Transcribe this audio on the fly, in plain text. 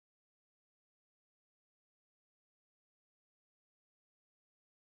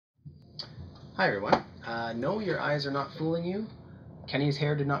Hi everyone. No, your eyes are not fooling you. Kenny's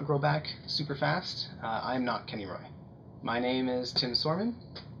hair did not grow back super fast. I'm not Kenny Roy. My name is Tim Sormin,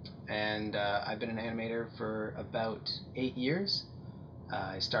 and I've been an animator for about 8 years.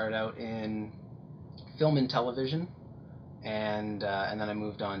 I started out in film and television, and then I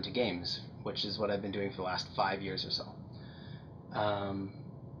moved on to games, which is what I've been doing for the last 5 years or so.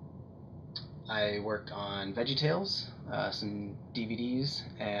 I worked on VeggieTales, some DVDs,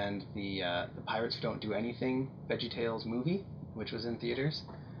 and the Pirates Who Don't Do Anything VeggieTales movie, which was in theaters.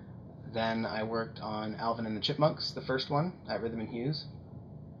 Then I worked on Alvin and the Chipmunks, the first one, at Rhythm and Hughes.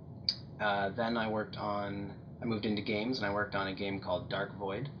 Then I moved into games, and I worked on a game called Dark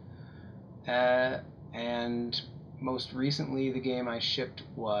Void. And most recently, the game I shipped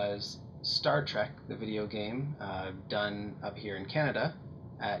was Star Trek, the video game, done up here in Canada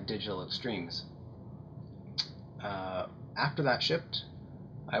at Digital Extremes. After that shipped,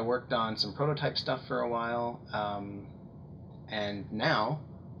 I worked on some prototype stuff for a while, and now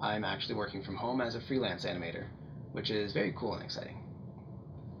I'm actually working from home as a freelance animator, which is very cool and exciting.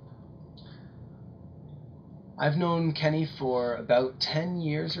 I've known Kenny for about 10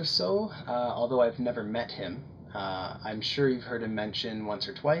 years or so, although I've never met him. I'm sure you've heard him mention once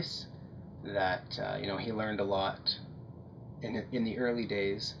or twice that he learned a lot in the early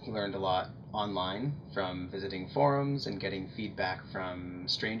days. He learned a lot online from visiting forums and getting feedback from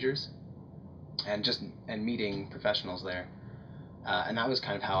strangers and meeting professionals there. And that was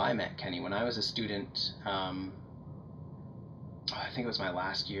kind of how I met Kenny. When I was a student, I think it was my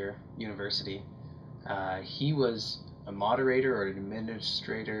last year university, he was a moderator or an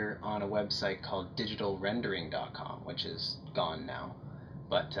administrator on a website called digitalrendering.com, which is gone now.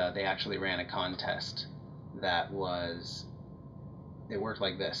 But they actually ran a contest that it worked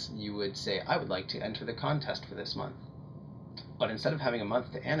like this. You would say, I would like to enter the contest for this month. But instead of having a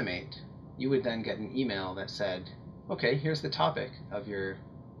month to animate, you would then get an email that said, okay, here's the topic of your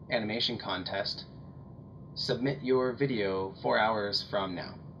animation contest. Submit your video 4 hours from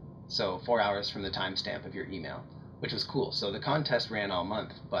now. So 4 hours from the timestamp of your email, which was cool. So the contest ran all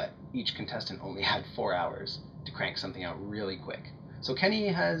month, but each contestant only had 4 hours to crank something out really quick. So Kenny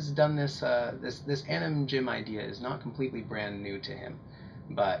has done this. This Anim Gym idea is not completely brand new to him,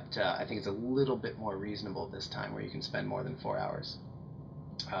 but I think it's a little bit more reasonable this time, where you can spend more than 4 hours.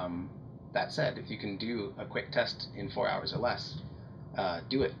 That said, if you can do a quick test in 4 hours or less,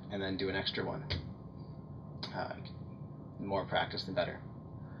 do it, and then do an extra one. The more practice, the better.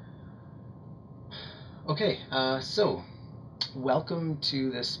 Okay, so welcome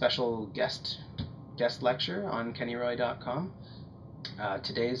to this special guest lecture on kennyroy.com.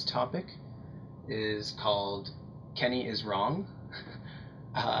 Today's topic is called Kenny is Wrong.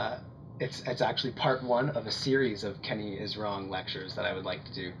 It's actually part one of a series of Kenny is Wrong lectures that I would like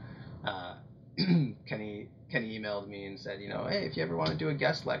to do. Kenny emailed me and said, hey, if you ever want to do a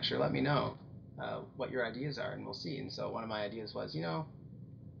guest lecture, let me know what your ideas are, and we'll see. And so one of my ideas was,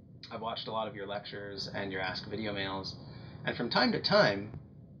 I've watched a lot of your lectures and your Ask Video mails, and from time to time,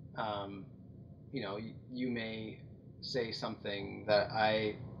 you may say something that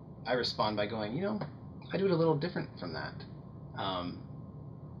I respond by going, I do it a little different from that.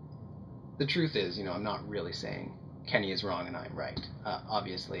 The truth is, I'm not really saying Kenny is wrong and I'm right.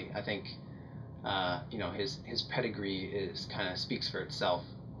 Obviously, I think, his pedigree is kind of speaks for itself.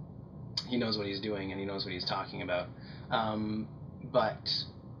 He knows what he's doing and he knows what he's talking about. But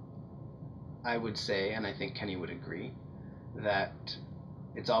I would say, and I think Kenny would agree, that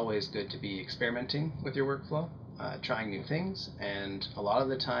it's always good to be experimenting with your workflow, trying new things, and a lot of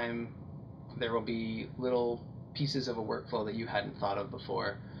the time there will be little pieces of a workflow that you hadn't thought of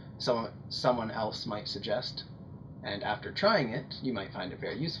before. Someone else might suggest, and after trying it, you might find it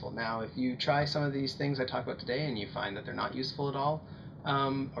very useful. Now, if you try some of these things I talk about today and you find that they're not useful at all,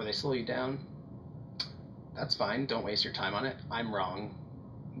 or they slow you down, that's fine. Don't waste your time on it. I'm wrong.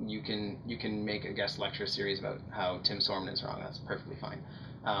 You can make a guest lecture series about how Tim Sormin is wrong. That's perfectly fine.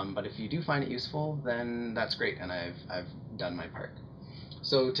 But if you do find it useful, then that's great, and I've done my part.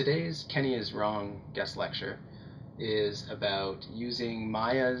 So today's Kenny is Wrong guest lecture is about using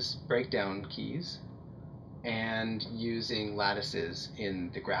Maya's breakdown keys and using lattices in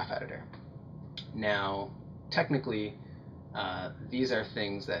the graph editor. Now, technically, these are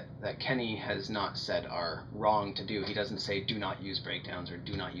things that Kenny has not said are wrong to do. He doesn't say do not use breakdowns or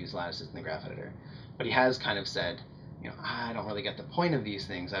do not use lattices in the graph editor. But he has kind of said, I don't really get the point of these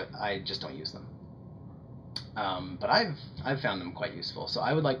things. I just don't use them. But I've found them quite useful. So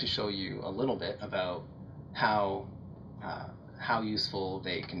I would like to show you a little bit about how useful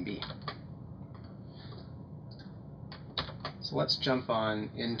they can be. So let's jump on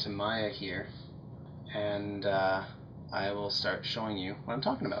into Maya here. and I will start showing you what I'm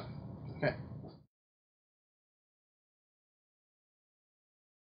talking about. Okay.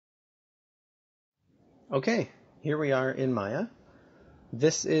 Okay, here we are in Maya.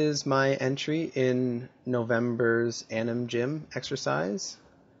 This is my entry in November's Anim Gym exercise.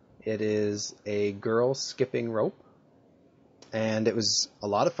 It is a girl skipping rope, and it was a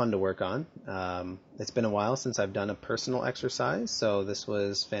lot of fun to work on. It's been a while since I've done a personal exercise, so this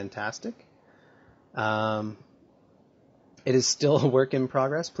was fantastic. It is still a work in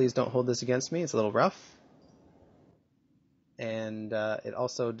progress. Please don't hold this against me. It's a little rough. And it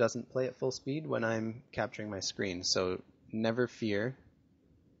also doesn't play at full speed when I'm capturing my screen, so never fear.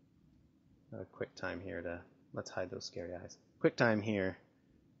 A quick time here to, let's hide those scary eyes. Quick time here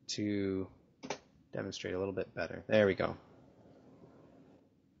to demonstrate a little bit better. There we go.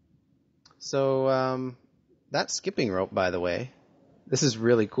 So that skipping rope, by the way, this is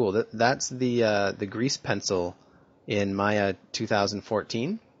really cool. That's the grease pencil in Maya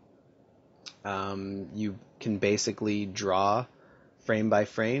 2014. You can basically draw frame by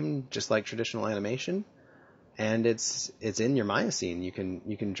frame, just like traditional animation, and it's in your Maya scene. You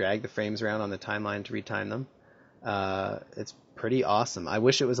can drag the frames around on the timeline to retime them. It's pretty awesome. I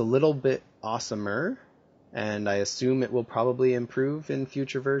wish it was a little bit awesomer, and I assume it will probably improve in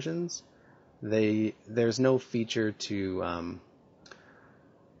future versions. There's no feature to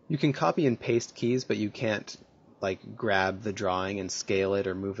you can copy and paste keys, but you can't like grab the drawing and scale it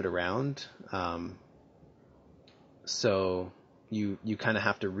or move it around. So you kind of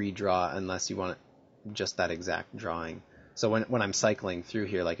have to redraw unless you want just that exact drawing. So when I'm cycling through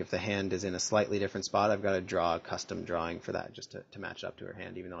here, like if the hand is in a slightly different spot, I've got to draw a custom drawing for that just to match up to her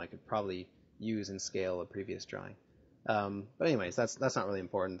hand, even though I could probably use and scale a previous drawing. But anyways, that's not really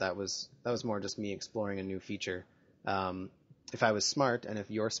important. That was more just me exploring a new feature. If I was smart, and if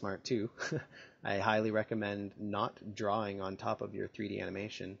you're smart too, I highly recommend not drawing on top of your 3D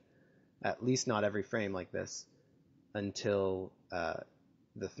animation, at least not every frame like this, until the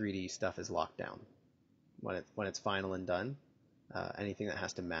 3D stuff is locked down. When it's final and done, anything that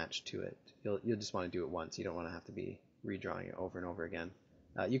has to match to it, you'll just want to do it once. You don't want to have to be redrawing it over and over again.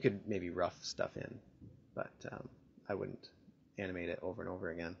 You could maybe rough stuff in, but I wouldn't animate it over and over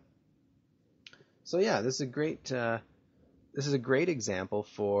again. So yeah, this is a great example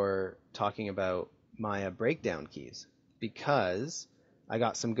for talking about Maya breakdown keys, because I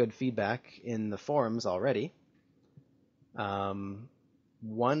got some good feedback in the forums already. One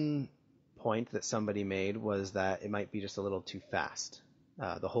point that somebody made was that it might be just a little too fast,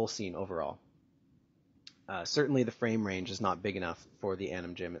 the whole scene overall. Certainly the frame range is not big enough for the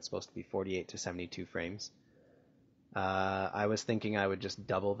Anim Gym. It's supposed to be 48 to 72 frames. I was thinking I would just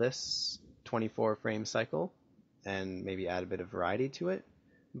double this 24 frame cycle and maybe add a bit of variety to it.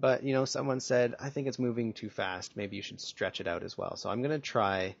 But, someone said, I think it's moving too fast. Maybe you should stretch it out as well. So I'm going to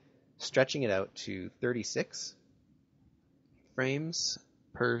try stretching it out to 36 frames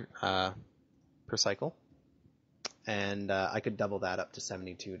per cycle. And I could double that up to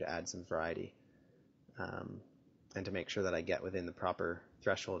 72 to add some variety. And to make sure that I get within the proper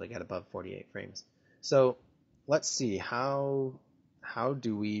threshold to get above 48 frames. So let's see, how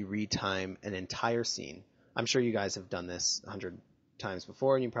do we retime an entire scene? I'm sure you guys have done this 100 times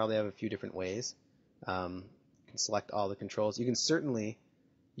before, and you probably have a few different ways. You can select all the controls. You can certainly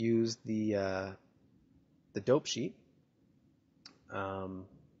use the dope sheet.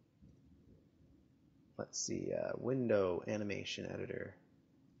 Let's see, window, animation editor,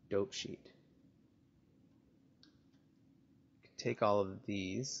 dope sheet. Take all of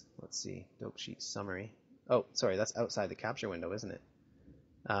these. Let's see, dope sheet summary. Oh, sorry, that's outside the capture window, isn't it?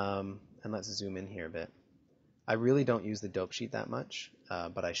 And let's zoom in here a bit. I really don't use the dope sheet that much,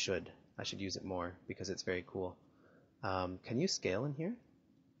 but I should. I should use it more because it's very cool. Can you scale in here?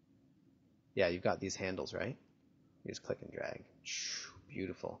 Yeah, you've got these handles, right? You just click and drag.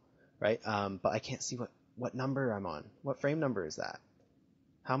 Beautiful, right? But I can't see what number I'm on. What frame number is that?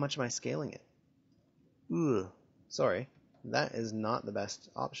 How much am I scaling it? Ooh, sorry. That is not the best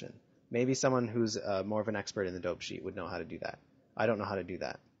option. Maybe someone who's more of an expert in the dope sheet would know how to do that. I don't know how to do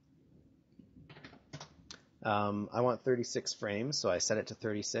that. I want 36 frames, so I set it to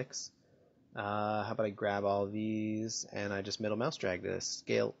 36. How about I grab all these and I just middle mouse drag to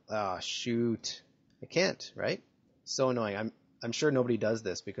scale? Ah, shoot. I can't, right? So annoying. I'm sure nobody does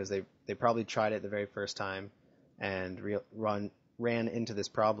this because they probably tried it the very first time and ran into this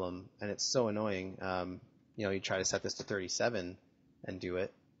problem, and it's so annoying. You try to set this to 37 and do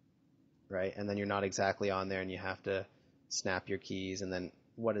it, right? And then you're not exactly on there and you have to snap your keys, and then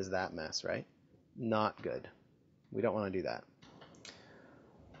what is that mess, right? Not good. We don't want to do that.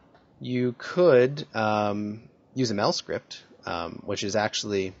 You could use a Mel script, which is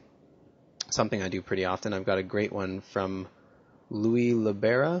actually something I do pretty often. I've got a great one from Louis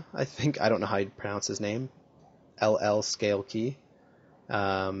Libera, I think. I don't know how you pronounce his name. LL scale key.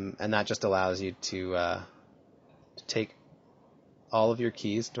 And that just allows you to take all of your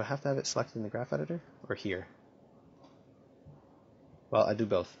keys. Do I have to have it selected in the graph editor or here? Well, I do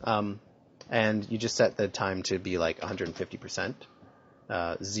both. And you just set the time to be like 150%.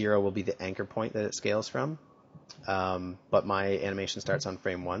 0 will be the anchor point that it scales from. But my animation starts on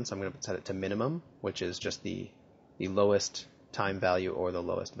frame 1, so I'm going to set it to minimum, which is just the lowest time value or the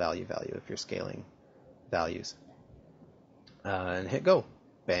lowest value if you're scaling values. And hit go.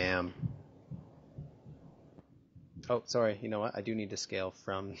 Bam. Oh, sorry. You know what? I do need to scale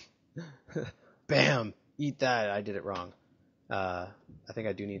from... Bam! Eat that. I did it wrong. I think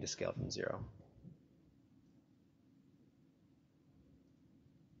I do need to scale from 0.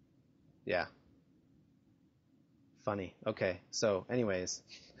 Yeah. Funny. Okay. So anyways,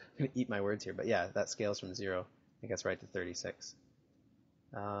 I'm going to eat my words here. But yeah, that scales from 0. I think that's right to 36.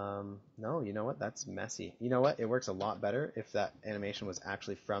 No, you know what? That's messy. You know what? It works a lot better if that animation was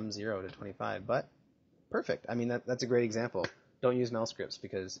actually from 0 to 25. But perfect. I mean, that's a great example. Don't use Mel scripts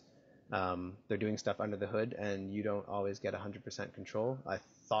because they're doing stuff under the hood and you don't always get 100% control. I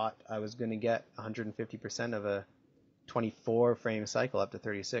thought I was going to get 150% of a 24 frame cycle up to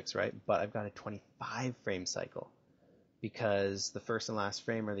 36, right? But I've got a 25 frame cycle because the first and last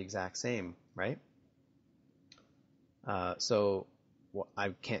frame are the exact same, right? So I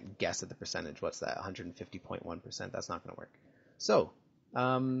can't guess at the percentage. What's that? 150.1%. That's not going to work. So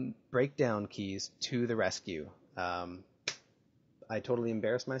breakdown keys to the rescue. I totally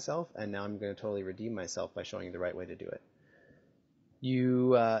embarrassed myself, and now I'm going to totally redeem myself by showing you the right way to do it.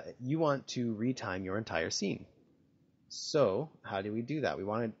 You want to retime your entire scene. So how do we do that? We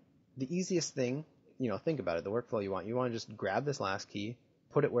want the easiest thing, think about it, the workflow you want to just grab this last key,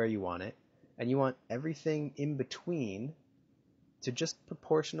 put it where you want it, and you want everything in between to just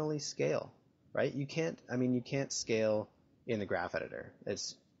proportionally scale, right? You can't scale in the graph editor.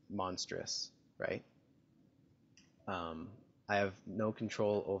 It's monstrous, right? I have no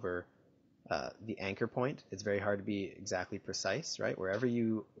control over the anchor point. It's very hard to be exactly precise, right? Wherever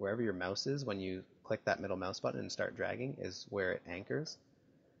your mouse is when you click that middle mouse button and start dragging is where it anchors.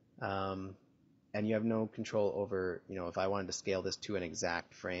 And you have no control over, if I wanted to scale this to an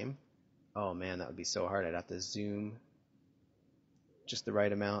exact frame, oh man, that would be so hard. I'd have to zoom just the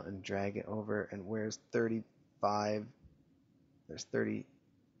right amount and drag it over. And where's 35? There's 30.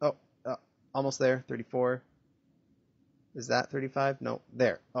 Oh, almost there. 34. Is that 35? No,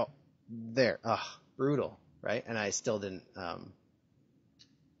 there. Oh, there. Brutal, right? And I still didn't.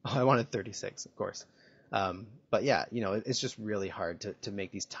 I wanted 36, of course. But yeah, it's just really hard to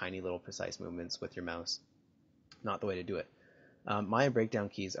make these tiny little precise movements with your mouse. Not the way to do it. My breakdown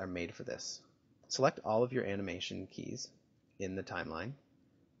keys are made for this. Select all of your animation keys in the timeline.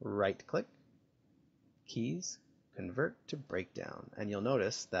 Right-click, keys, convert to breakdown. And you'll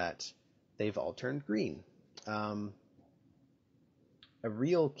notice that they've all turned green. A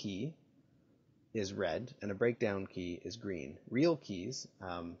real key is red and a breakdown key is green. Real keys,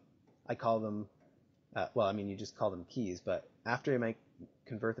 I call them, you just call them keys, but after I might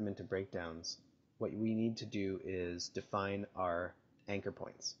convert them into breakdowns, what we need to do is define our anchor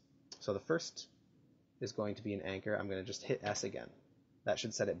points. So the first is going to be an anchor. I'm going to just hit S again. That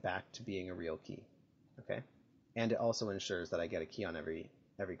should set it back to being a real key, okay? And it also ensures that I get a key on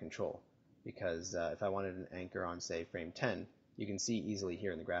every control, because if I wanted an anchor on, say, frame 10, you can see easily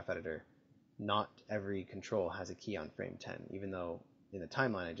here in the graph editor, not every control has a key on frame 10, even though in the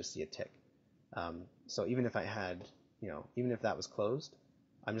timeline I just see a tick. So even if I had, even if that was closed,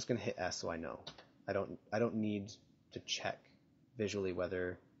 I'm just going to hit S so I know. I don't need to check visually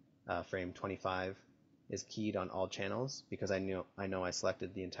whether frame 25 is keyed on all channels, because I know I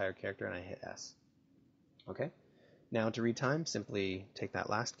selected the entire character and I hit S. Okay. Now to retime, simply take that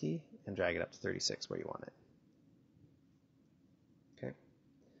last key and drag it up to 36 where you want it. Okay.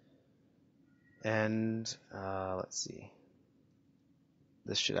 And let's see.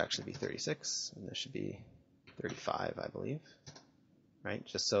 This should actually be 36, and this should be 35, I believe. Right?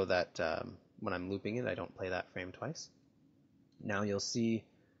 Just so that when I'm looping it, I don't play that frame twice. Now you'll see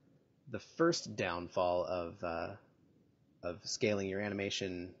the first downfall of scaling your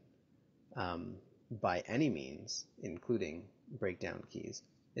animation by any means, including breakdown keys,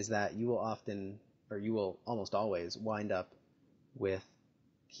 is that you will almost always wind up with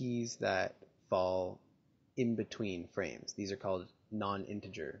keys that fall in between frames. These are called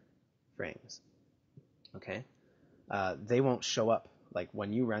non-integer frames. Okay, they won't show up like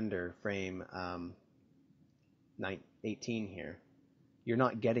when you render frame 18 here, you're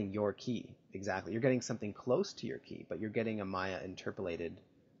not getting your key exactly. You're getting something close to your key, but you're getting a Maya interpolated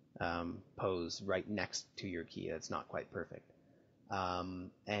pose right next to your key. That's not quite perfect.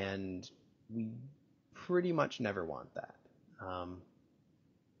 And we pretty much never want that.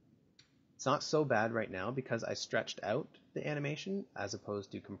 It's not so bad right now because I stretched out the animation as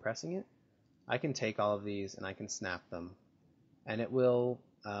opposed to compressing it. I can take all of these and I can snap them, and it will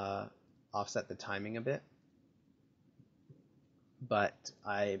offset the timing a bit. But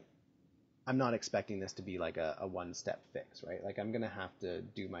I'm not expecting this to be like a one-step fix, right? Like I'm gonna have to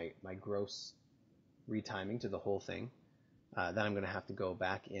do my gross retiming to the whole thing. Then I'm gonna have to go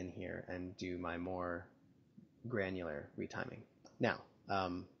back in here and do my more granular retiming. Now,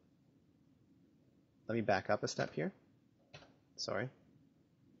 let me back up a step here. Sorry.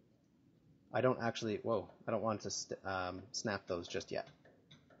 I don't actually, whoa, I don't want to snap those just yet.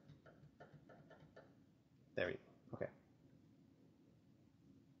 There you go, okay.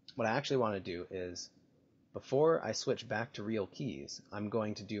 What I actually want to do is, before I switch back to real keys, I'm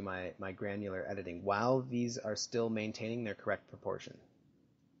going to do my granular editing while these are still maintaining their correct proportion,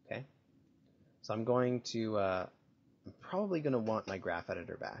 okay? So I'm going to, I'm probably going to want my graph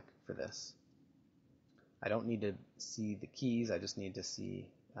editor back for this. I don't need to see the keys, I just need to see,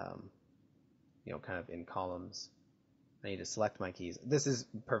 you know, kind of in columns. I need to select my keys. This is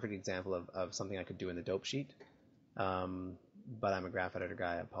a perfect example of something I could do in the dope sheet, but I'm a graph editor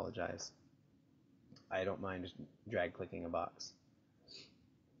guy, I apologize. I don't mind drag clicking a box.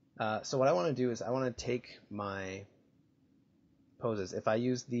 So what I want to do is I want to take my poses. If I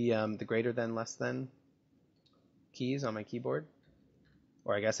use the greater than, less than keys on my keyboard,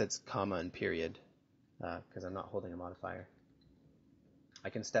 or I guess it's comma and period, because I'm not holding a modifier, I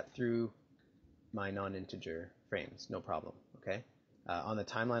can step through my non-integer frames, no problem, okay? On the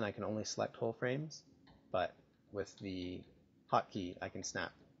timeline, I can only select whole frames, but with the hotkey, I can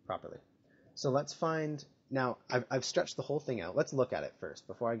snap properly. So let's find, now I've stretched the whole thing out. Let's look at it first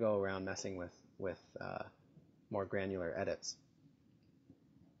before I go around messing with more granular edits.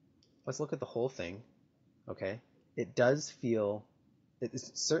 Let's look at the whole thing, okay? It does feel,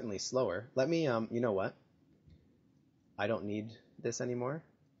 it's certainly slower. Let me, you know what? I don't need this anymore.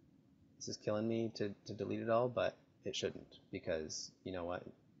 This is killing me to delete it all, but it shouldn't, because you know what?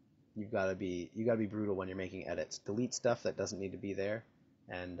 You gotta be brutal when you're making edits. Delete stuff that doesn't need to be there,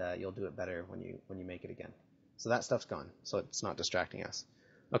 and you'll do it better when you make it again. So that stuff's gone, so it's not distracting us.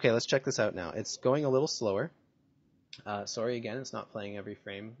 Okay, let's check this out now. It's going a little slower. Sorry again, it's not playing every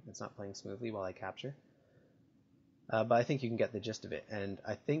frame. It's not playing smoothly while I capture. But I think you can get the gist of it, and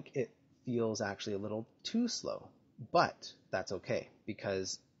I think it feels actually a little too slow, but that's okay,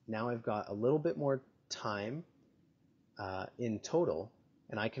 because now I've got a little bit more time in total,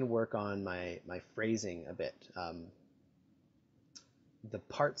 and I can work on my phrasing a bit. The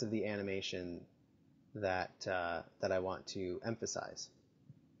parts of the animation that I want to emphasize.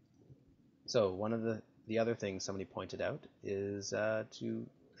 So one of the other things somebody pointed out is to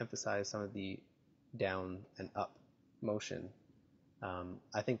emphasize some of the down and up motion.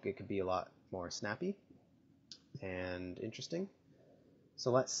 I think it could be a lot more snappy and interesting. So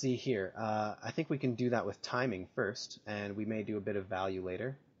let's see here. I think we can do that with timing first, and we may do a bit of value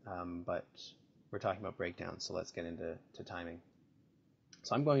later, but we're talking about breakdowns, so let's get into timing.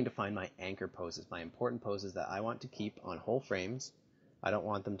 So I'm going to find my anchor poses, my important poses that I want to keep on whole frames. I don't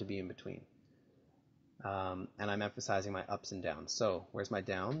want them to be in between. And I'm emphasizing my ups and downs. So where's my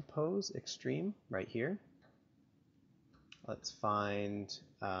down pose? Extreme, right here. Let's find,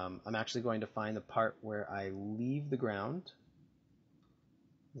 I'm actually going to find the part where I leave the ground.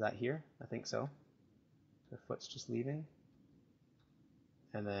 Is that here? I think so. The foot's just leaving.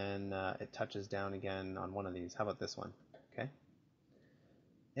 And then it touches down again on one of these. How about this one? Okay.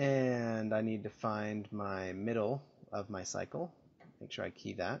 And I need to find my middle of my cycle. Make sure I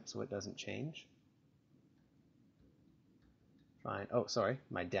key that so it doesn't change. Fine. Oh, sorry.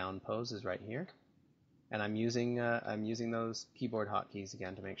 My down pose is right here. And I'm using those keyboard hotkeys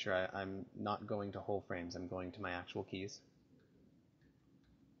again to make sure I'm not going to whole frames. I'm going to my actual keys.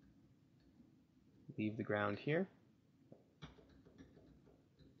 Leave the ground here.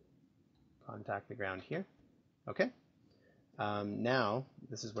 Contact the ground here. Okay. Now,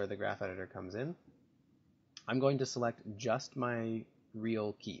 this is where the graph editor comes in. I'm going to select just my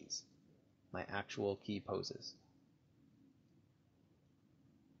real keys, my actual key poses.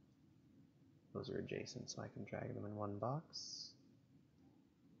 Those are adjacent, so I can drag them in one box.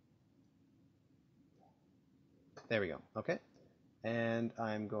 There we go. Okay. And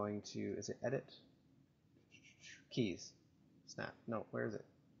I'm going to, is it edit? Keys. Snap. No, where is it?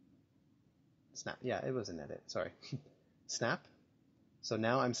 Snap. Yeah, it was an edit. Sorry. Snap. So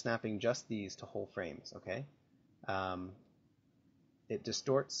now I'm snapping just these to whole frames, okay? It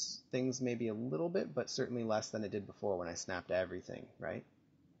distorts things maybe a little bit, but certainly less than it did before when I snapped everything, right?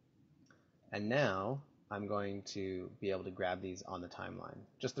 And now I'm going to be able to grab these on the timeline.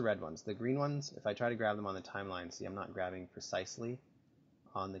 Just the red ones. The green ones, if I try to grab them on the timeline, see, I'm not grabbing precisely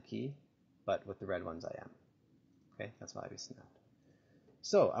on the key, but with the red ones I am. Okay, that's why I snapped.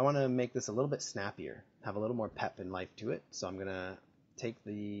 So I want to make this a little bit snappier, have a little more pep and life to it. So I'm going to take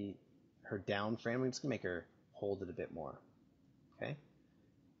her down frame. I'm just going to make her hold it a bit more. Okay.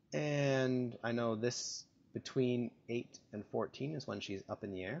 And I know this between 8 and 14 is when she's up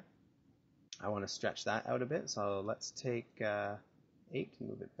in the air. I want to stretch that out a bit. So let's take 8 and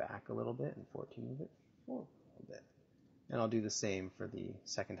move it back a little bit, and 14 move it forward a little bit. And I'll do the same for the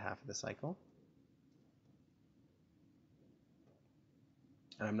second half of the cycle.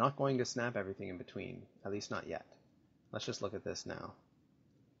 And I'm not going to snap everything in between, at least not yet. Let's just look at this now.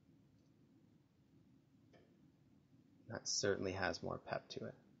 That certainly has more pep to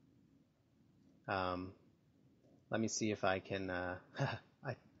it. Let me see if I can,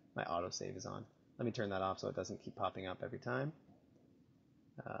 my autosave is on. Let me turn that off so it doesn't keep popping up every time.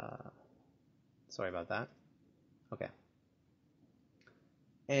 Sorry about that. Okay.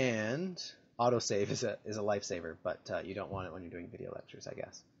 And autosave is a lifesaver, but you don't want it when you're doing video lectures, I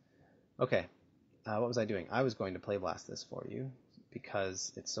guess. Okay, what was I doing? I was going to play blast this for you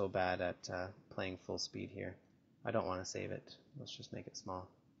because it's so bad at playing full speed here. I don't want to save it. Let's just make it small.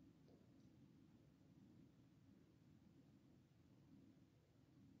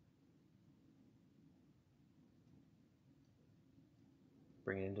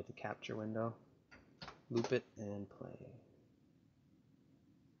 Bring it into the capture window, loop it, and play.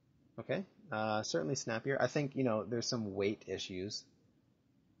 Okay, certainly snappier. I think, there's some weight issues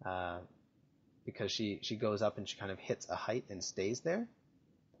because she goes up and she kind of hits a height and stays there,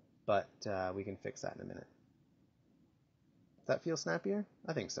 but we can fix that in a minute. Does that feel snappier?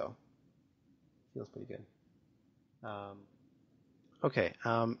 I think so. Feels pretty good. Okay,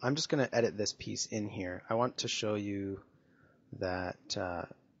 I'm just going to edit this piece in here. I want to show you that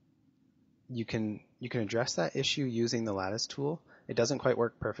you can address that issue using the Lattice tool. It doesn't quite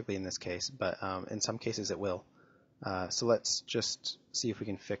work perfectly in this case, but in some cases it will. So let's just see if we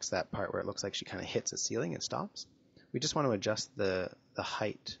can fix that part where it looks like she kind of hits a ceiling and stops. We just want to adjust the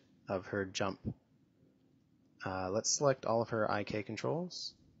height of her jump. Let's select all of her IK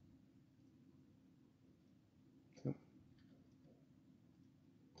controls.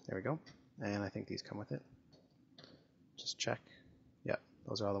 There we go. And I think these come with it. Just check. Yep,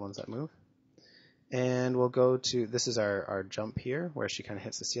 those are all the ones that move. And we'll go to, this is our jump here, where she kind of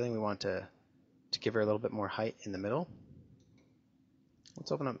hits the ceiling. We want to give her a little bit more height in the middle.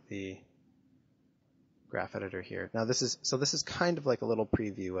 Let's open up the graph editor here. Now this is kind of like a little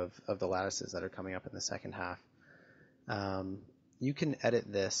preview of the lattices that are coming up in the second half. You can edit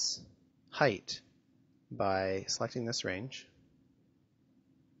this height by selecting this range,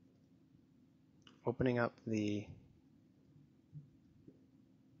 opening up the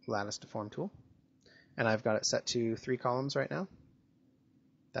lattice deform tool, and I've got it set to 3 columns right now.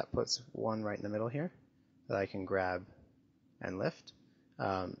 That puts one right in the middle here that I can grab and lift.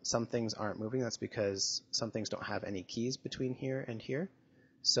 Some things aren't moving. That's because some things don't have any keys between here and here.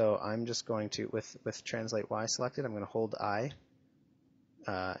 So I'm just going to, with Translate Y selected, I'm going to hold I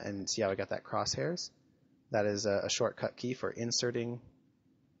and see how I got that crosshairs. That is a shortcut key for inserting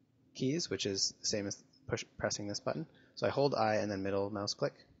keys, which is the same as pressing this button. So I hold I and then middle mouse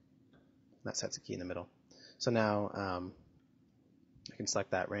click. That sets a key in the middle. So now I can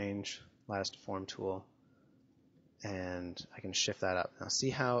select that range, Lattice Deform tool, and I can shift that up. Now see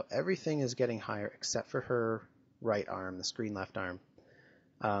how everything is getting higher except for her right arm, the screen left arm.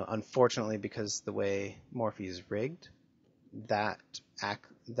 Unfortunately, because the way Morphe is rigged, that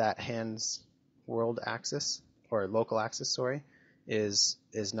hand's world axis, or local axis, sorry, is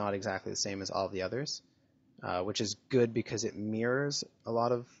not exactly the same as all the others, which is good because it mirrors a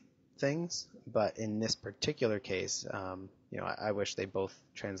lot of things. But in this particular case, I wish they both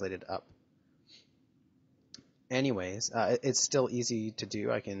translated up. Anyways, it's still easy to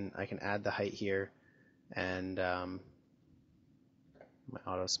do. I can add the height here and my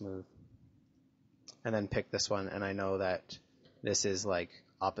auto smooth, and then pick this one, and I know that this is like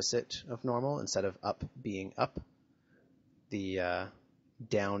opposite of normal. Instead of up being up, the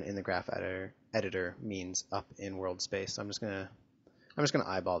down in the graph editor means up in world space. So I'm just gonna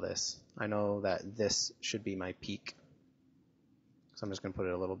eyeball this. I know that this should be my peak, so I'm just gonna put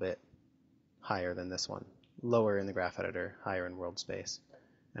it a little bit higher than this one, lower in the graph editor, higher in world space,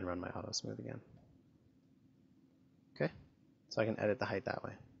 and run my auto smooth again. Okay, so I can edit the height that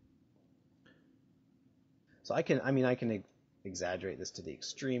way. So I can exaggerate this to the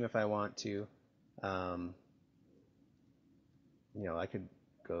extreme if I want to. I could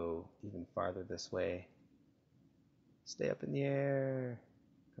go even farther this way. Stay up in the air,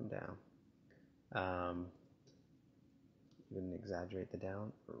 come down. Even exaggerate the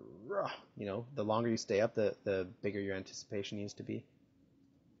down. The longer you stay up, the bigger your anticipation needs to be.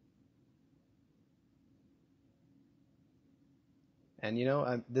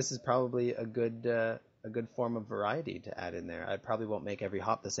 And this is probably a good form of variety to add in there. I probably won't make every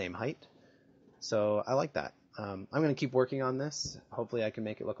hop the same height, so I like that. I'm going to keep working on this. Hopefully I can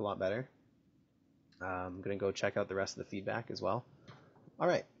make it look a lot better. I'm going to go check out the rest of the feedback as well. All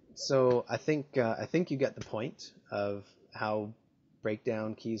right, so I think you get the point of how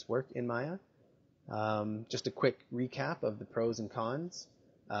breakdown keys work in Maya. Just a quick recap of the pros and cons.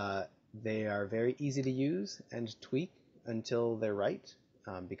 They are very easy to use and tweak until they're right,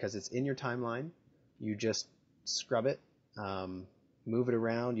 because it's in your timeline. You just scrub it, move it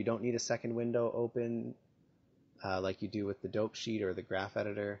around. You don't need a second window open like you do with the dope sheet or the graph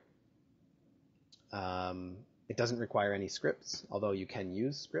editor. It doesn't require any scripts, although you can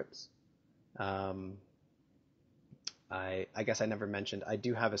use scripts. I guess I never mentioned, I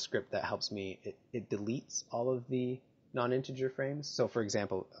do have a script that helps me. It deletes all of the non-integer frames. So for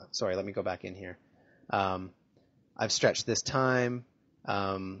example, sorry, let me go back in here. I've stretched this time.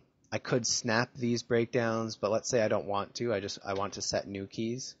 I could snap these breakdowns, but let's say I don't want to. I want to set new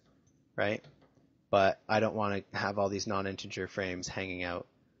keys, right? But I don't want to have all these non-integer frames hanging out.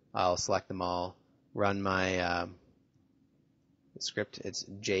 I'll select them all, run my script. It's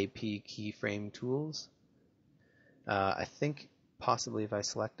JP keyframe tools. I think possibly if I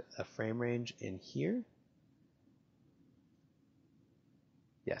select a frame range in here,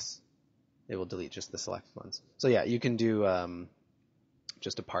 yes, it will delete just the selected ones. So yeah, you can do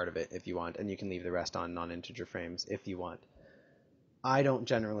just a part of it if you want, and you can leave the rest on non-integer frames if you want. I don't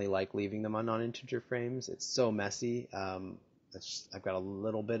generally like leaving them on non-integer frames. It's so messy. I've got a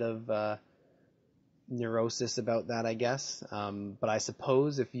little bit of neurosis about that, I guess. But I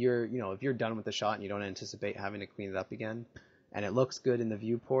suppose if you're done with the shot and you don't anticipate having to clean it up again, and it looks good in the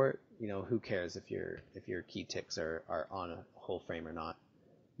viewport, who cares if your key ticks are on a whole frame or not.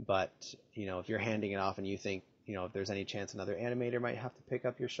 But if you're handing it off and you think if there's any chance another animator might have to pick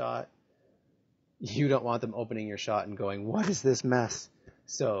up your shot, you don't want them opening your shot and going, what is this mess?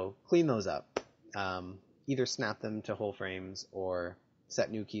 So clean those up. Either snap them to whole frames or set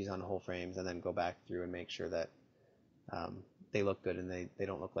new keys on whole frames and then go back through and make sure that they look good and they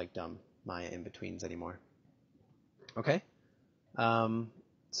don't look like dumb Maya in-betweens anymore. Okay?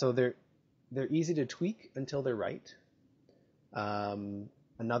 So they're easy to tweak until they're right.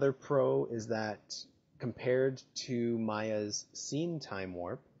 Another pro is that compared to Maya's scene time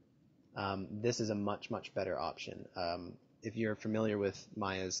warp, this is a much, much better option. If you're familiar with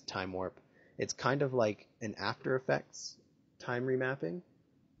Maya's time warp, it's kind of like an After Effects time remapping.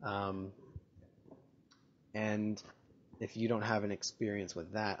 And if you don't have an experience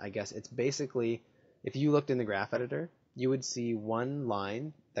with that, I guess it's basically, if you looked in the graph editor, you would see one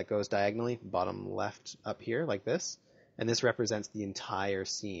line that goes diagonally, bottom left up here, like this, and this represents the entire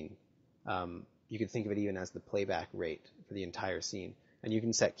scene. You could think of it even as the playback rate for the entire scene. And you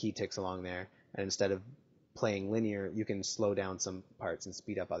can set key ticks along there, and instead of playing linear, you can slow down some parts and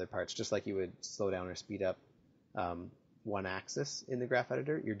speed up other parts, just like you would slow down or speed up one axis in the graph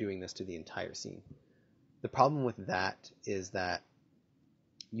editor. You're doing this to the entire scene. The problem with that is that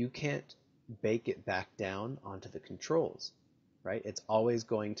you can't bake it back down onto the controls, right? It's always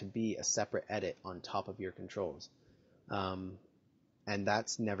going to be a separate edit on top of your controls. And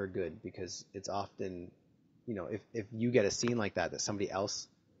that's never good, because it's often, if you get a scene like that somebody else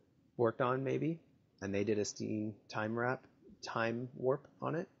worked on maybe, and they did a scene time warp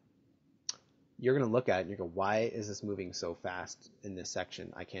on it, you're going to look at it and you go, why is this moving so fast in this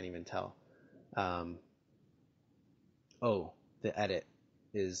section? I can't even tell. Oh, the edit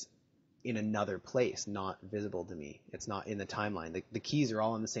is in another place, not visible to me. It's not in the timeline. The keys are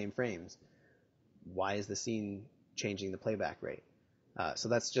all in the same frames. Why is the scene changing the playback rate?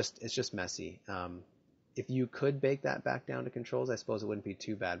 So it's just messy. If you could bake that back down to controls, I suppose it wouldn't be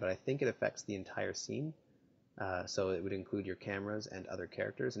too bad, but I think it affects the entire scene. So it would include your cameras and other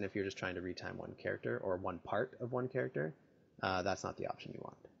characters, and if you're just trying to retime one character or one part of one character, that's not the option you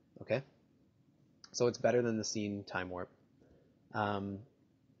want. Okay? So it's better than the scene time warp.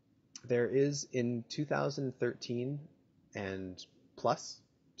 There is, in 2013 and plus,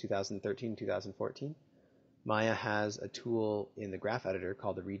 2013, 2014, Maya has a tool in the graph editor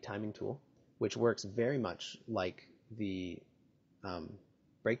called the retiming tool, which works very much like the um,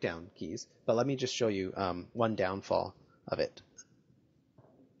 breakdown keys. But let me just show you one downfall of it.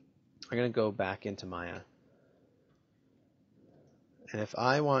 I'm going to go back into Maya. And if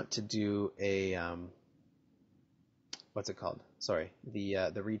I want to do a, what's it called? Sorry,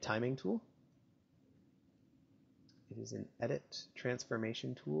 the retiming tool. It is in Edit,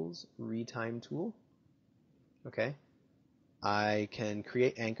 Transformation Tools, Retime Tool. Okay. I can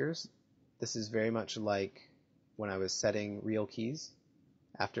create anchors. This is very much like when I was setting real keys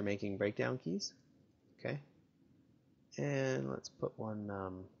after making breakdown keys. Okay. And let's put one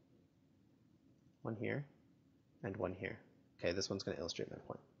here and one here. Okay, this one's going to illustrate my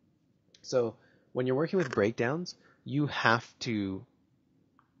point. So when you're working with breakdowns, you have to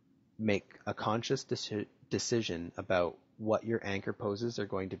make a conscious decision about what your anchor poses are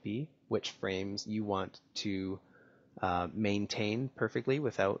going to be, which frames you want to maintain perfectly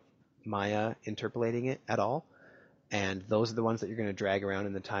without Maya interpolating it at all. And those are the ones that you're going to drag around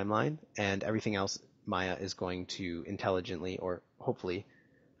in the timeline, and everything else Maya is going to intelligently or hopefully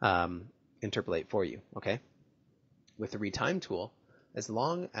interpolate for you, okay? With the retime tool, as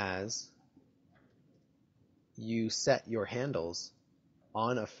long as you set your handles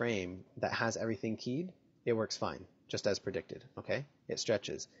on a frame that has everything keyed, it works fine, just as predicted, okay? It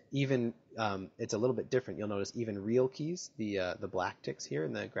stretches. Even, it's a little bit different. You'll notice even real keys, the black ticks here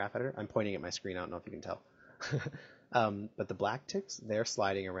in the graph editor, I'm pointing at my screen, I don't know if you can tell. But the black ticks, they're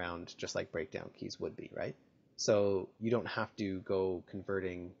sliding around just like breakdown keys would be, right? So you don't have to go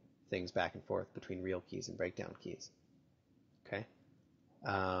converting things back and forth between real keys and breakdown keys, okay?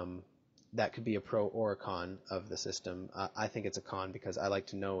 That could be a pro or a con of the system. I think it's a con because I like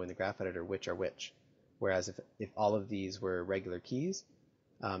to know in the graph editor which are which. Whereas if all of these were regular keys,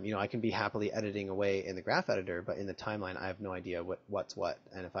 I can be happily editing away in the graph editor, but in the timeline, I have no idea what's what.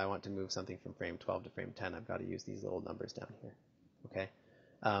 And if I want to move something from frame 12 to frame 10, I've got to use these little numbers down here. Okay.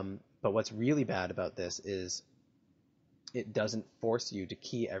 But what's really bad about this is it doesn't force you to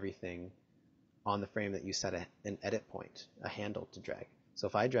key everything on the frame that you set an edit point, a handle to drag. So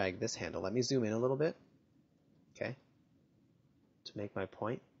if I drag this handle, let me zoom in a little bit, okay, to make my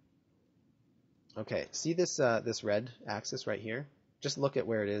point. Okay, see this this red axis right here? Just look at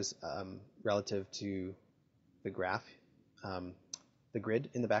where it is relative to the graph, the grid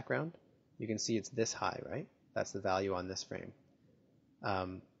in the background. You can see it's this high, right? That's the value on this frame.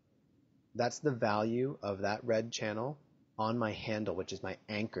 That's the value of that red channel on my handle, which is my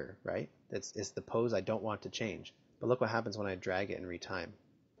anchor, right? It's the pose I don't want to change. But look what happens when I drag it and retime.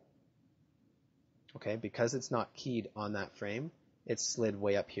 Okay, because it's not keyed on that frame, it's slid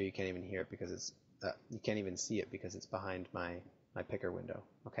way up here. You can't even hear it because it's, you can't even see it because it's behind my picker window.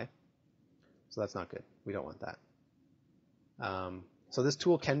 Okay, so that's not good. We don't want that. So this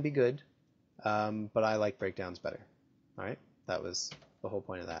tool can be good, but I like breakdowns better. All right, that was the whole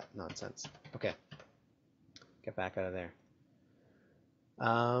point of that nonsense. Okay, get back out of there.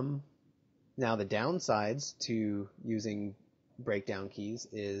 Now the downsides to using breakdown keys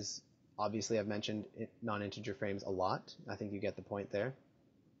is, obviously I've mentioned non-integer frames a lot. I think you get the point there.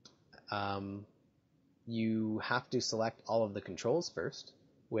 You have to select all of the controls first,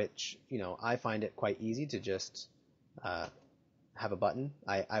 which, I find it quite easy to just have a button.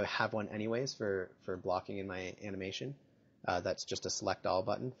 I have one anyways for blocking in my animation. That's just a select all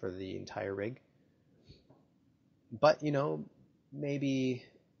button for the entire rig. But, maybe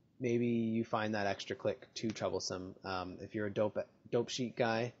you find that extra click too troublesome. If you're a dope sheet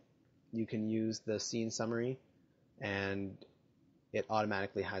guy, you can use the scene summary and it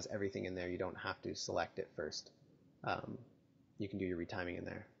automatically has everything in there. You don't have to select it first. You can do your retiming in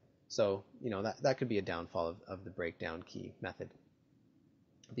there. So, that could be a downfall of the breakdown key method.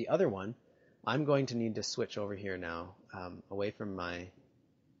 The other one, I'm going to need to switch over here now, away from my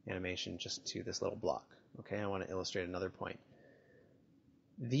animation just to this little block. Okay, I want to illustrate another point.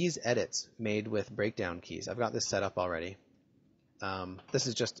 These edits made with breakdown keys, I've got this set up already. This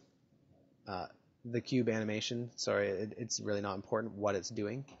is just the cube animation. Sorry, it's really not important what it's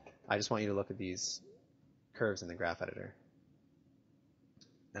doing. I just want you to look at these curves in the graph editor.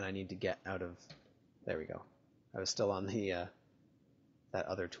 And I need to get out of, there we go. I was still on the that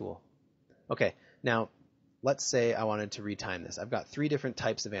other tool. Okay, now let's say I wanted to retime this. I've got 3 different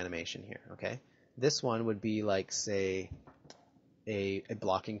types of animation here, okay? This one would be like, say, a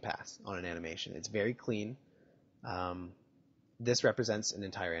blocking pass on an animation. It's very clean. This represents an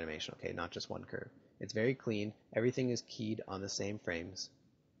entire animation, okay, not just one curve. It's very clean. Everything is keyed on the same frames.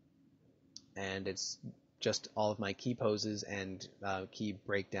 And it's just all of my key poses and key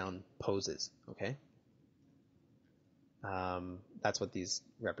breakdown poses, okay? That's what these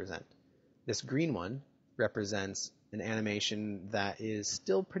represent. This green one represents an animation that is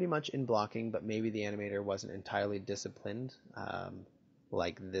still pretty much in blocking, but maybe the animator wasn't entirely disciplined,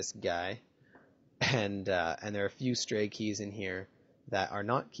 like this guy. And there are a few stray keys in here that are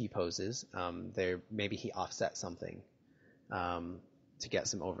not key poses. Maybe he offset something to get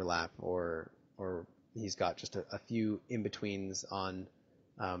some overlap, or he's got just a few in-betweens on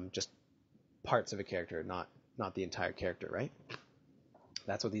just parts of a character, not the entire character, right?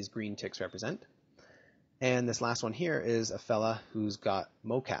 That's what these green ticks represent. And this last one here is a fella who's got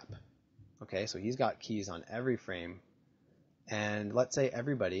mocap. Okay, so he's got keys on every frame. And let's say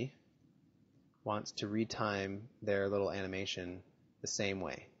everybody wants to retime their little animation the same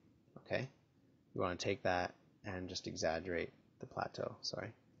way. Okay, we want to take that and just exaggerate the plateau.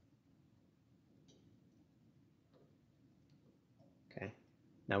 Sorry. Okay,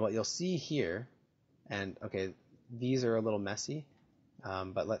 now what you'll see here, and okay, these are a little messy.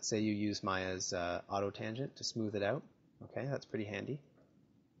 But let's say you use Maya's auto tangent to smooth it out. Okay, that's pretty handy.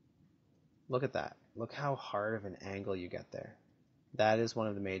 Look at that. Look how hard of an angle you get there. That is one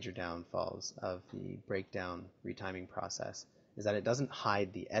of the major downfalls of the breakdown retiming process, is that it doesn't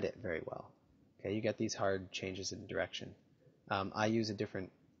hide the edit very well. Okay, you get these hard changes in direction. I use a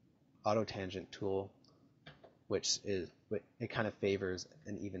different auto tangent tool, which kind of favors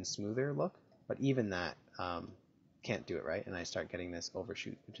an even smoother look, but even that can't do it right, and I start getting this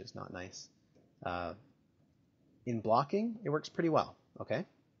overshoot, which is not nice. In blocking, it works pretty well, okay?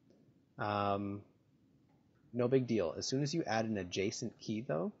 No big deal. As soon as you add an adjacent key,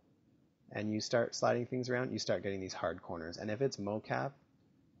 though, and you start sliding things around, you start getting these hard corners. And if it's mocap,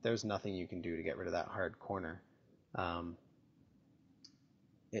 there's nothing you can do to get rid of that hard corner.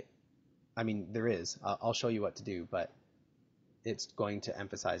 I mean, there is. I'll show you what to do, but it's going to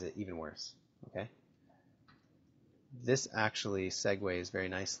emphasize it even worse, okay? This actually segues very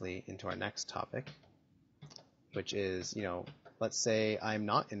nicely into our next topic, which is, let's say I'm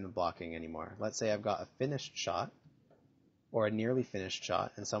not in the blocking anymore. Let's say I've got a finished shot or a nearly finished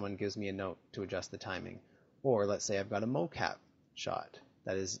shot, and someone gives me a note to adjust the timing. Or let's say I've got a mocap shot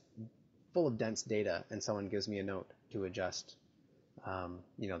that is full of dense data, and someone gives me a note to adjust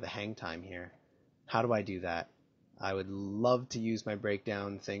the hang time here. How do I do that? I would love to use my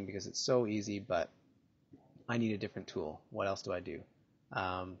breakdown thing because it's so easy, but I need a different tool. What else do I do?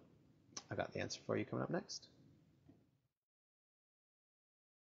 I've got the answer for you coming up next.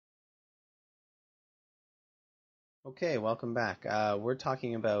 Okay, welcome back. We're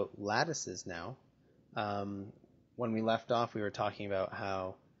talking about lattices now. When we left off, we were talking about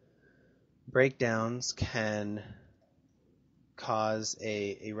how breakdowns can cause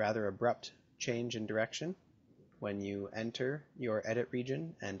a rather abrupt change in direction when you enter your edit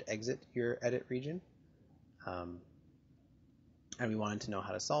region and exit your edit region. And we wanted to know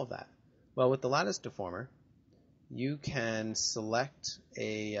how to solve that. Well, with the lattice deformer, you can select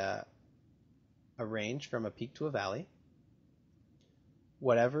a range from a peak to a valley.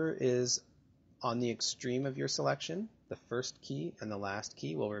 Whatever is on the extreme of your selection, the first key and the last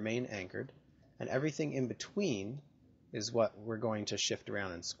key will remain anchored, and everything in between is what we're going to shift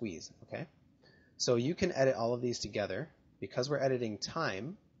around and squeeze, okay? So you can edit all of these together. Because we're editing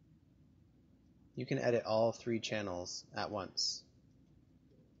time, you can edit all three channels at once.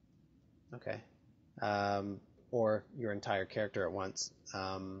 Okay. Or your entire character at once.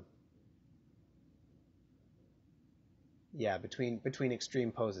 Yeah, between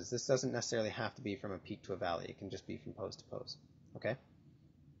extreme poses. This doesn't necessarily have to be from a peak to a valley. It can just be from pose to pose. Okay?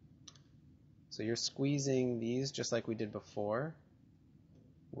 So you're squeezing these just like we did before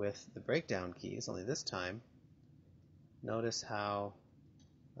with the breakdown keys, only this time, notice how,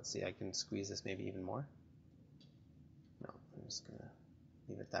 let's see, I can squeeze this maybe even more. No, I'm just going to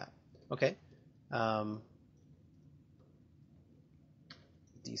leave it at that. Okay.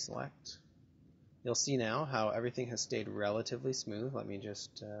 Deselect. You'll see now how everything has stayed relatively smooth. Let me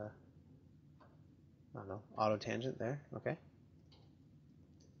just, I don't know, auto tangent there. Okay.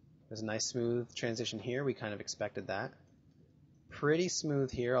 There's a nice smooth transition here. We kind of expected that. Pretty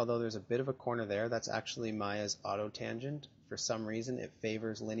smooth here, although there's a bit of a corner there. That's actually Maya's auto tangent. For some reason, it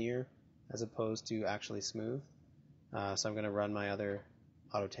favors linear as opposed to actually smooth. So I'm going to run my other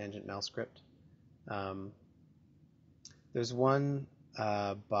auto tangent mel script. There's one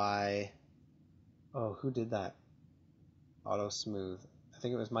by, oh, who did that? Auto smooth. I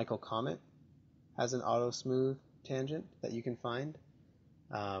think it was Michael Comet has an auto smooth tangent that you can find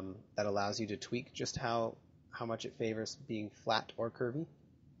that allows you to tweak just how much it favors being flat or curvy.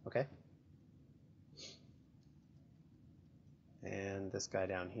 Okay. And this guy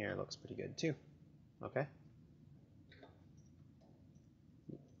down here looks pretty good too. Okay.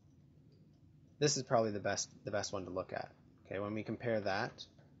 this is probably the best one to look at. Okay, when we compare that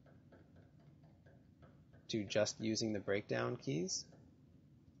to just using the breakdown keys,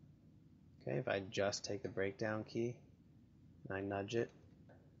 okay, if I just take the breakdown key and I nudge it,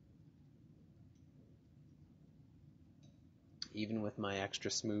 even with my extra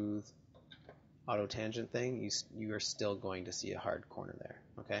smooth auto tangent thing, you are still going to see a hard corner there.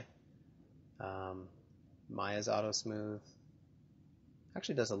 Okay, Maya's auto smooth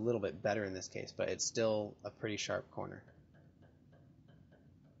actually does a little bit better in this case, but it's still a pretty sharp corner.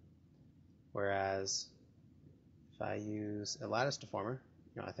 Whereas if I use a lattice deformer,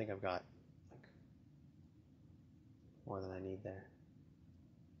 I think I've got like more than I need there.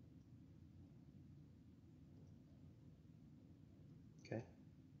 Okay.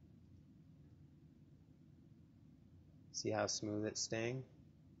 See how smooth it's staying?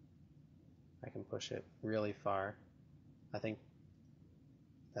 I can push it really far. I think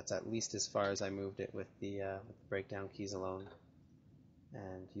that's at least as far as I moved it with the breakdown keys alone.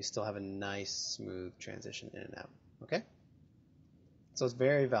 And you still have a nice smooth transition in and out. Okay? So it's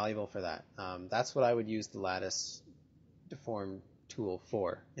very valuable for that. That's what I would use the lattice deform tool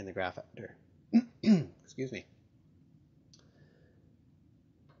for in the graph editor. Excuse me.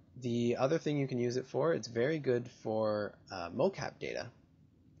 The other thing you can use it for, it's very good for mocap data.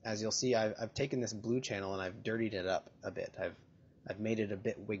 As you'll see, I've taken this blue channel and I've dirtied it up a bit. I've made it a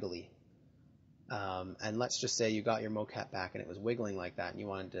bit wiggly. And let's just say you got your mocap back and it was wiggling like that, and you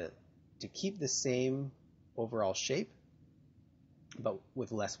wanted to keep the same overall shape, but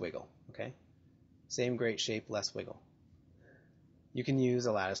with less wiggle. Okay, same great shape, less wiggle. You can use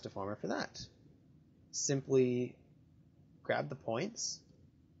a lattice deformer for that. Simply grab the points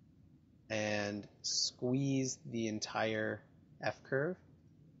and squeeze the entire F-curve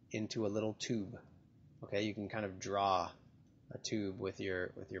into a little tube. Okay, you can kind of draw a tube with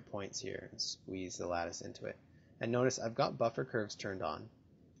your points here and squeeze the lattice into it. And notice I've got buffer curves turned on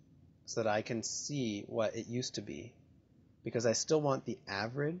so that I can see what it used to be, because I still want the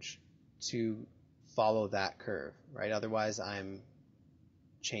average to follow that curve, right? Otherwise I'm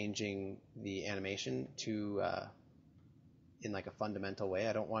changing the animation to in like a fundamental way.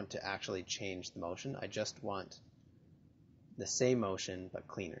 I don't want to actually change the motion. I just want the same motion but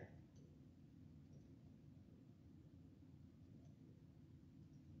cleaner.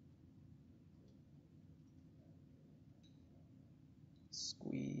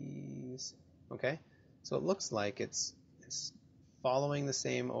 Squeeze. Okay, so it looks like it's following the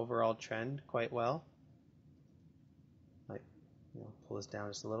same overall trend quite well. Like, pull this down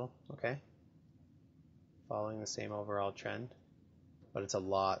just a little. Okay, following the same overall trend, but it's a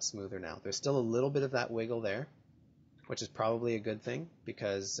lot smoother now. There's still a little bit of that wiggle there, which is probably a good thing,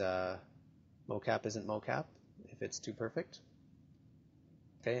 because mocap isn't mocap if it's too perfect.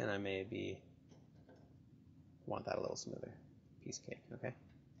 Okay, and I maybe want that a little smoother. Piece of cake. Okay.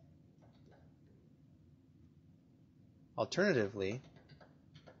 Alternatively,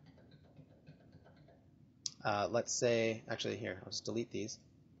 let's say, actually here, I'll just delete these.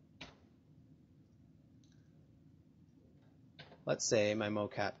 Let's say my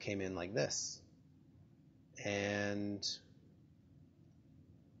mocap came in like this. And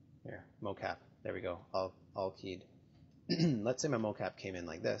here, mocap, there we go, all keyed. Let's say my mocap came in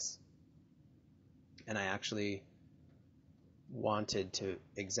like this, and I actually wanted to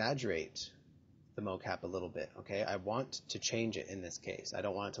exaggerate the mocap a little bit. Okay, I want to change it in this case. I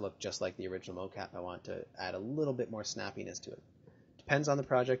don't want it to look just like the original mocap. I want to add a little bit more snappiness to it. Depends on the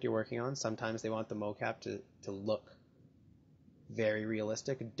project you're working on. Sometimes they want the mocap to look very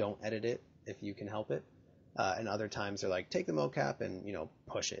realistic. Don't edit it if you can help it. And other times they're like, take the mocap and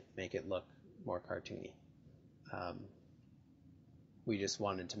push it, make it look more cartoony. We just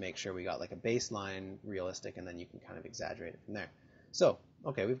wanted to make sure we got like a baseline realistic, and then you can kind of exaggerate it from there. So,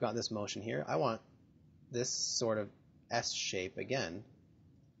 okay, we've got this motion here. I want this sort of S shape again,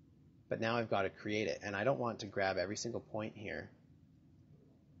 but now I've got to create it, and I don't want to grab every single point here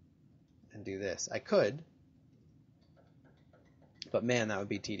and do this. I could, but man, that would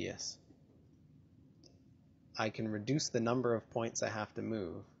be tedious. I can reduce the number of points I have to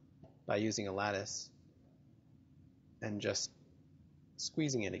move by using a lattice and just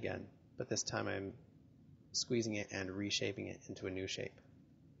squeezing it again, but this time I'm squeezing it and reshaping it into a new shape.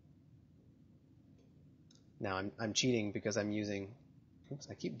 Now I'm cheating because I'm using, oops,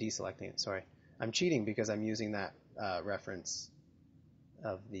 I keep deselecting it, sorry. I'm cheating because I'm using that reference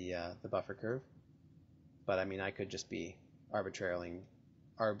of the buffer curve, but I mean I could just be arbitrarily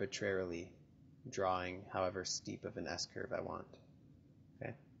drawing however steep of an S curve I want.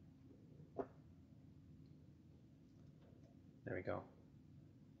 Okay. There we go.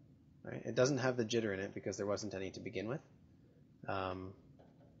 right? It doesn't have the jitter in it because there wasn't any to begin with,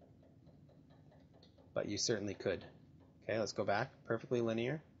 but you certainly could. Okay, let's go back. Perfectly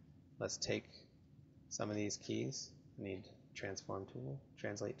linear. Let's take some of these keys. I need transform tool,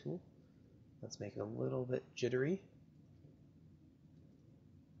 translate tool. Let's make it a little bit jittery.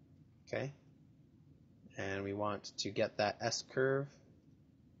 Okay, and we want to get that S curve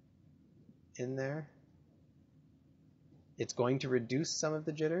in there. It's going to reduce some of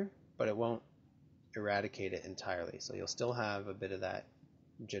the jitter, but it won't eradicate it entirely. So you'll still have a bit of that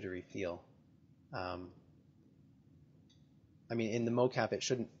jittery feel. I mean, in the mocap, it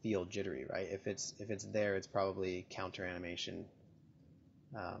shouldn't feel jittery, right? If it's there, it's probably counter animation.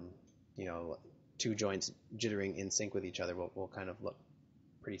 You know, two joints jittering in sync with each other will kind of look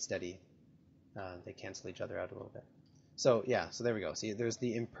pretty steady. They cancel each other out a little bit. So yeah, so there we go. See, there's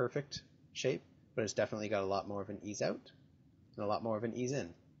the imperfect shape, but it's definitely got a lot more of an ease out and a lot more of an ease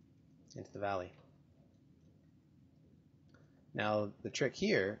in into the valley. Now the trick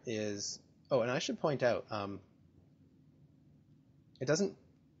here is, oh, and I should point out, it doesn't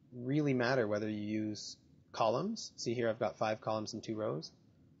really matter whether you use columns. See here, I've got 5 columns and 2 rows,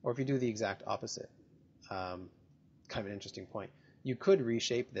 or if you do the exact opposite. Kind of an interesting point. You could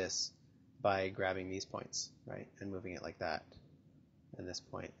reshape this by grabbing these points, right, and moving it like that, and this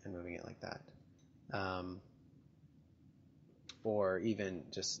point, and moving it like that. Or even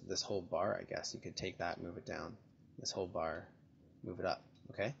just this whole bar, I guess. You could take that, move it down. This whole bar, move it up,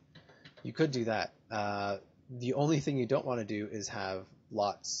 okay? You could do that. The only thing you don't want to do is have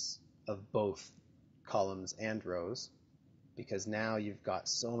lots of both columns and rows, because now you've got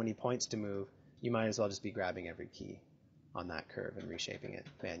so many points to move, you might as well just be grabbing every key on that curve and reshaping it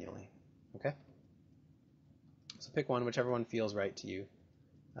manually. Okay? So pick one, whichever one feels right to you.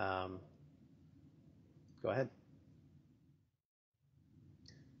 Go ahead.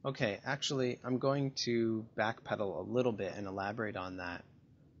 Okay, actually, I'm going to backpedal a little bit and elaborate on that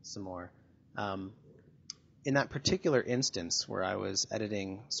some more. In that particular instance where I was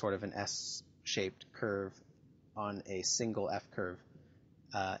editing sort of an S-shaped curve on a single F curve,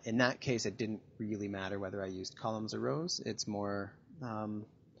 in that case, it didn't really matter whether I used columns or rows. It's more,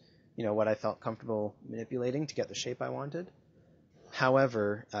 you know, what I felt comfortable manipulating to get the shape I wanted.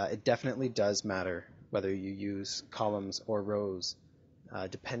 However, it definitely does matter whether you use columns or rows,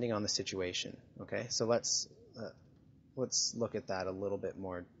 depending on the situation. Okay, so let's look at that a little bit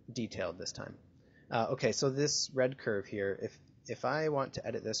more detailed this time. Okay, so this red curve here, if I want to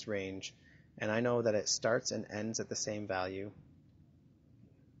edit this range, and I know that it starts and ends at the same value,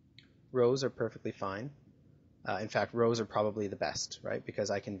 rows are perfectly fine. In fact, rows are probably the best, right?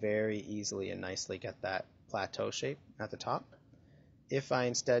 Because I can very easily and nicely get that plateau shape at the top. If I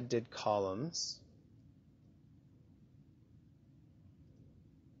instead did columns,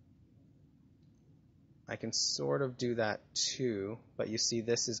 I can sort of do that too, but you see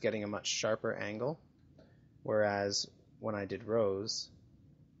this is getting a much sharper angle, whereas when I did rows,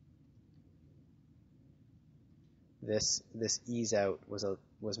 this ease out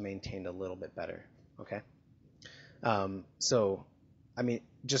was maintained a little bit better. Okay, so I mean,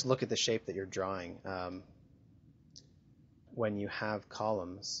 just look at the shape that you're drawing. When you have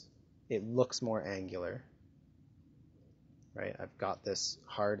columns, it looks more angular, right? I've got this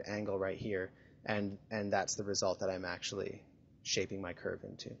hard angle right here, and that's the result that I'm actually shaping my curve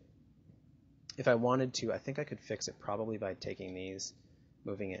into. If I wanted to, I think I could fix it probably by taking these,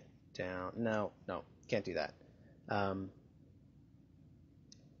 moving it down. No, can't do that.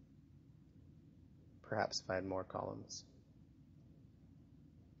 Perhaps if I had more columns.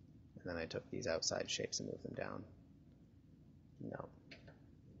 And then I took these outside shapes and moved them down. No.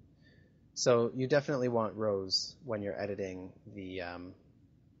 So you definitely want rows when you're editing the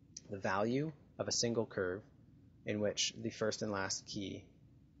value of a single curve in which the first and last key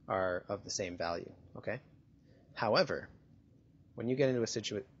are of the same value. Okay. However, when you get into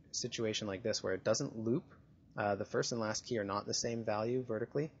a situation like this where it doesn't loop, the first and last key are not the same value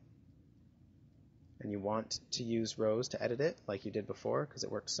vertically, and you want to use rows to edit it like you did before because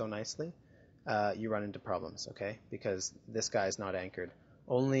it works so nicely, you run into problems, okay? Because this guy is not anchored.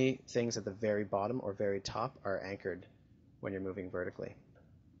 Only things at the very bottom or very top are anchored when you're moving vertically.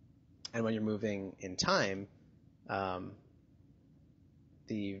 And when you're moving in time,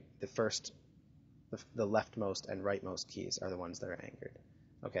 the leftmost and rightmost keys are the ones that are anchored.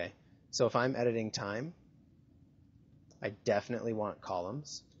 Okay, so if I'm editing time, I definitely want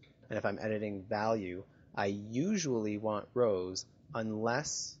columns. And if I'm editing value, I usually want rows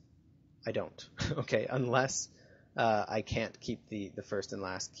unless I don't. Okay, unless I can't keep the first and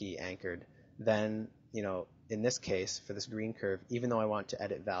last key anchored, then in this case, for this green curve, even though I want to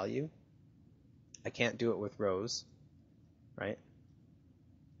edit value, I can't do it with rows, right?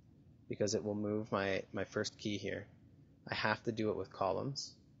 Because it will move my first key here. I have to do it with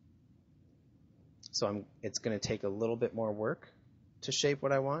columns. So it's going to take a little bit more work to shape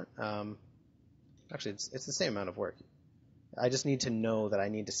what I want. Actually, it's the same amount of work. I just need to know that I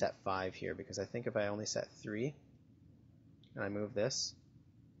need to set 5 here, because I think if I only set 3 and I move this,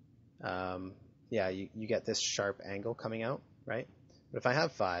 yeah, you get this sharp angle coming out, right? But if I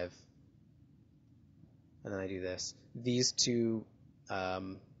have 5 and then I do this, these two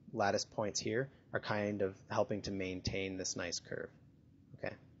lattice points here are kind of helping to maintain this nice curve.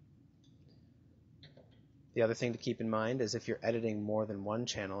 Okay. The other thing to keep in mind is if you're editing more than one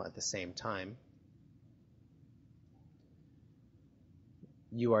channel at the same time,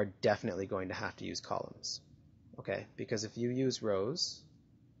 you are definitely going to have to use columns. Okay, because if you use rows,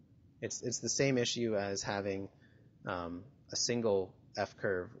 it's the same issue as having a single F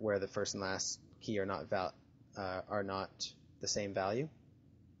curve where the first and last key are not the same value.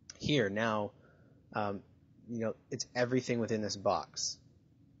 Here now, it's everything within this box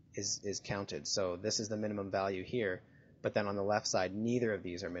is counted. So this is the minimum value here, but then on the left side, neither of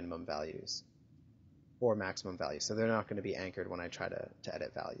these are minimum values or maximum value. So they're not going to be anchored when I try to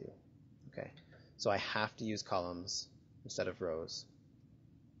edit value. Okay, so I have to use columns instead of rows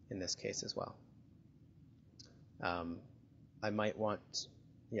in this case as well. I might want,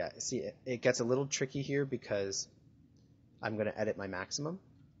 see, it gets a little tricky here because I'm going to edit my maximum.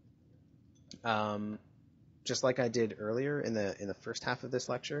 Just like I did earlier in the first half of this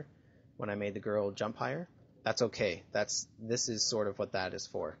lecture when I made the girl jump higher. That's okay. This is sort of what that is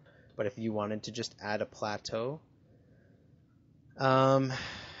for. But if you wanted to just add a plateau,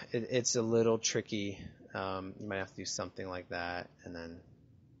 it's a little tricky. You might have to do something like that, and then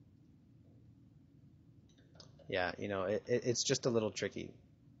it's just a little tricky.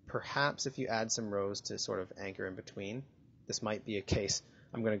 Perhaps if you add some rows to sort of anchor in between, this might be a case.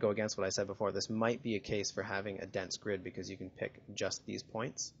 I'm going to go against what I said before. This might be a case for having a dense grid because you can pick just these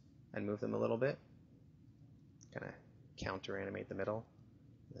points and move them a little bit. Kind of counter animate the middle,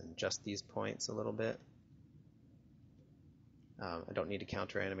 and just these points a little bit. I don't need to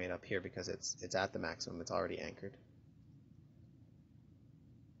counter animate up here because it's at the maximum. It's already anchored.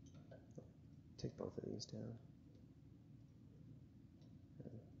 Take both of these down.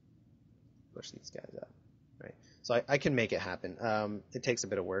 Push these guys up. Right. So I can make it happen. It takes a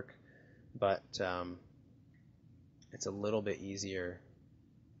bit of work, but it's a little bit easier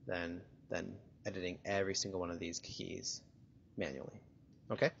than editing every single one of these keys manually.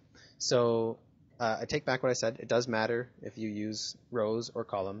 Okay, so I take back what I said. It does matter if you use rows or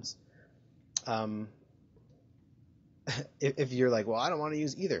columns. If you're like, well, I don't want to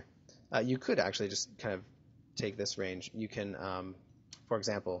use either, you could actually just kind of take this range. You can, for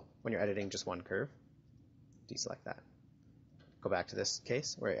example, when you're editing just one curve, deselect that. Go back to this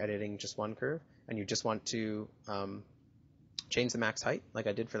case where you're editing just one curve, and you just want to change the max height, like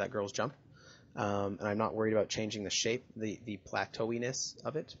I did for that girl's jump. And I'm not worried about changing the shape, the plateauiness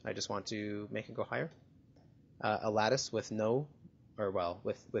of it. I just want to make it go higher. A lattice with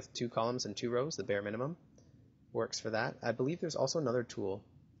with 2 columns and 2 rows, the bare minimum, works for that. I believe there's also another tool,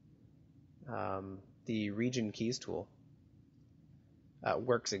 the region keys tool,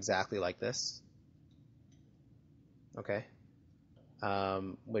 works exactly like this. Okay,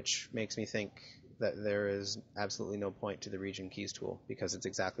 which makes me think that there is absolutely no point to the region keys tool because it's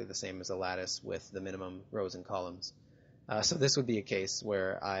exactly the same as a lattice with the minimum rows and columns. So this would be a case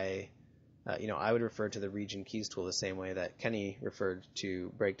where I would refer to the region keys tool the same way that Kenny referred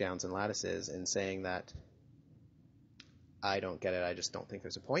to breakdowns and lattices, in saying that I don't get it, I just don't think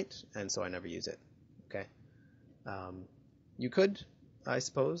there's a point, and so I never use it. Okay, you could, I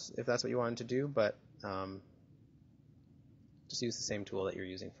suppose, if that's what you wanted to do, but just use the same tool that you're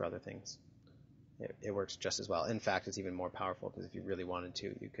using for other things. It works just as well. In fact, it's even more powerful because if you really wanted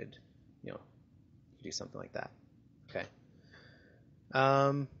to, you could, do something like that. Okay.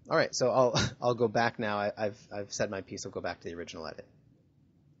 All right. So I'll go back now. I've said my piece. I'll go back to the original edit.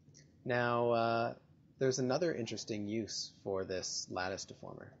 Now, there's another interesting use for this lattice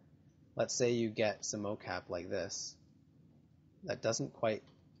deformer. Let's say you get some mocap like this that doesn't quite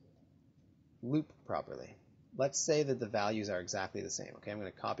loop properly. Let's say that the values are exactly the same. Okay, I'm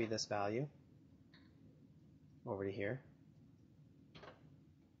going to copy this value over to here.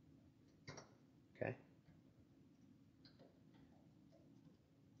 Okay.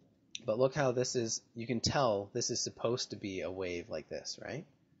 But look how this is, you can tell this is supposed to be a wave like this, right?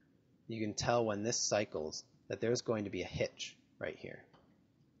 You can tell when this cycles that there's going to be a hitch right here.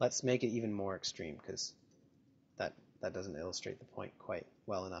 Let's make it even more extreme because that doesn't illustrate the point quite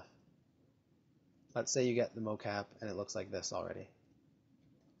well enough. Let's say you get the mocap and it looks like this already.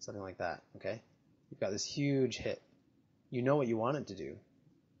 Something like that, okay? You've got this huge hit. You know what you want it to do.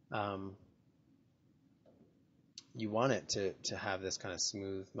 You want it to have this kind of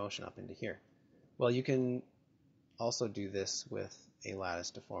smooth motion up into here. Well, you can also do this with a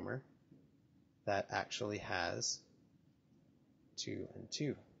lattice deformer that actually has 2 and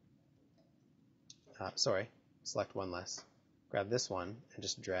 2. Sorry, select one less. Grab this one and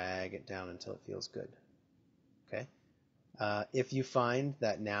just drag it down until it feels good. Okay. If you find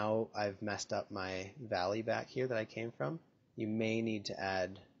that now I've messed up my valley back here that I came from, you may need to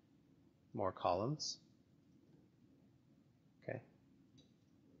add more columns. Okay.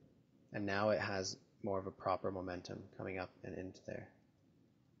 And now it has more of a proper momentum coming up and into there.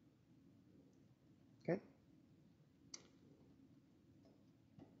 Okay.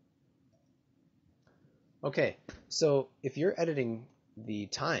 Okay, so if you're editing the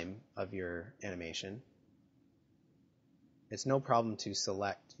time of your animation, it's no problem to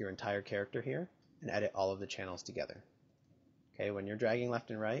select your entire character here and edit all of the channels together. Okay, when you're dragging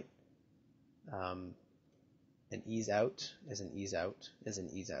left and right, an ease out is an ease out is an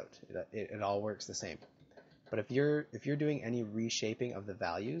ease out. It all works the same. But if you're doing any reshaping of the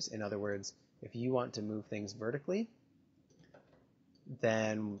values, in other words, if you want to move things vertically,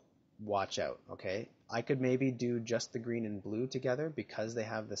 then watch out, okay? I could maybe do just the green and blue together because they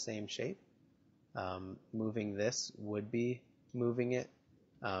have the same shape. Moving this would be moving it.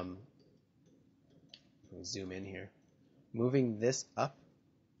 Let me zoom in here. Moving this up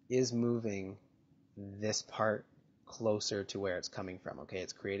is moving this part closer to where it's coming from, okay?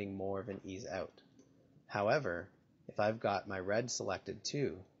 It's creating more of an ease out. However, if I've got my red selected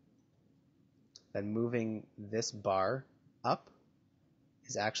too, then moving this bar up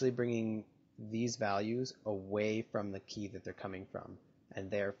is actually bringing these values away from the key that they're coming from, and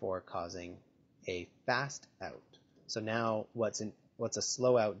therefore causing a fast out. So now what's a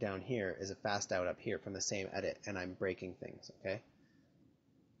slow out down here is a fast out up here from the same edit, and I'm breaking things, okay?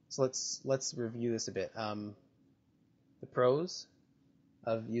 So let's review this a bit. The pros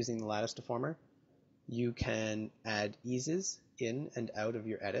of using the lattice deformer: you can add eases in and out of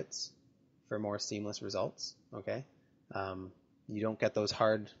your edits for more seamless results, okay? You don't get those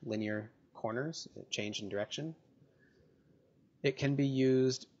hard linear corners that change in direction. It can be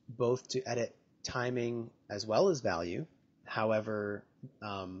used both to edit timing as well as value. However,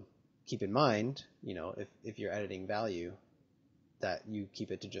 keep in mind, if you're editing value, that you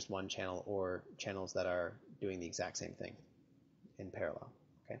keep it to just one channel or channels that are doing the exact same thing in parallel.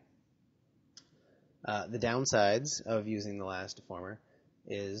 Okay. The downsides of using the lattice deformer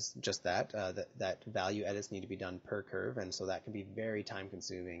is just that value edits need to be done per curve, and so that can be very time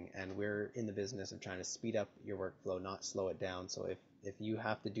consuming, and we're in the business of trying to speed up your workflow, not slow it down. So if you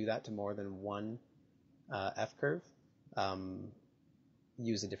have to do that to more than one F curve,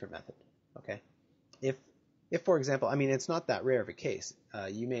 use a different method. Okay. If for example, I mean, it's not that rare of a case,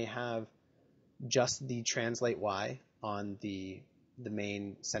 you may have just the translate Y on the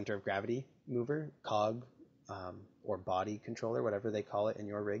main center of gravity mover, cog, or body controller, whatever they call it in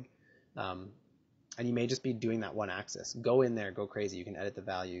your rig. And you may just be doing that one axis. Go in there, go crazy. You can edit the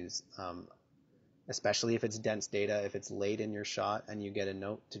values, especially if it's dense data, if it's late in your shot and you get a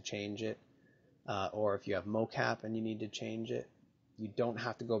note to change it, or if you have mocap and you need to change it. You don't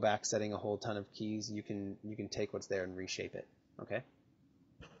have to go back setting a whole ton of keys. You can take what's there and reshape it, okay?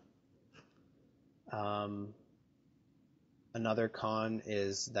 Another con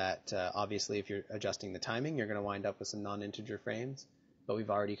is that obviously if you're adjusting the timing, you're going to wind up with some non-integer frames, but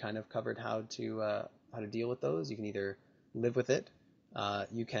we've already kind of covered how to deal with those. You can either live with it,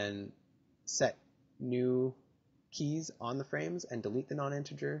 you can set new keys on the frames and delete the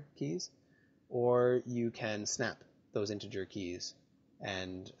non-integer keys, or you can snap those integer keys.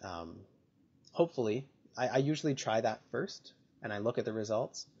 And hopefully, I usually try that first, and I look at the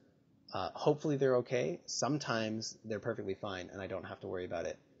results. Hopefully they're okay. Sometimes they're perfectly fine, and I don't have to worry about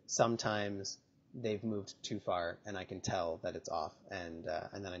it. Sometimes they've moved too far, and I can tell that it's off, and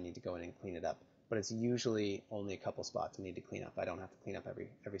then I need to go in and clean it up. But it's usually only a couple spots I need to clean up. I don't have to clean up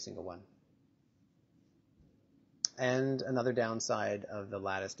every single one. And another downside of the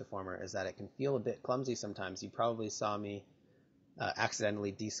lattice deformer is that it can feel a bit clumsy sometimes. You probably saw me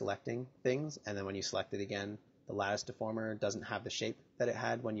accidentally deselecting things, and then when you select it again, the lattice deformer doesn't have the shape that it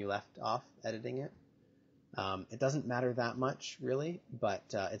had when you left off editing it. It doesn't matter that much, really, but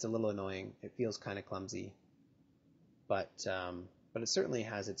it's a little annoying. It feels kind of clumsy, but it certainly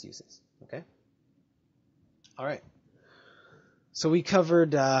has its uses. Okay. All right. So we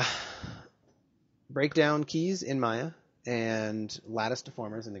covered breakdown keys in Maya and lattice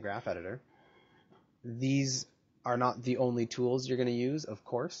deformers in the graph editor. These are not the only tools you're going to use, of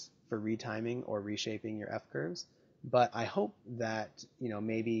course, for retiming or reshaping your F-curves, but I hope that,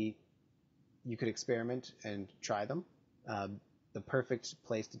 maybe you could experiment and try them. The perfect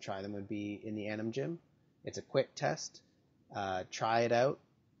place to try them would be in the Anim Gym. It's a quick test. Try it out.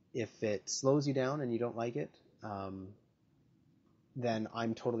 If it slows you down and you don't like it, then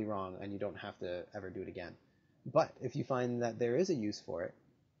I'm totally wrong and you don't have to ever do it again. But if you find that there is a use for it,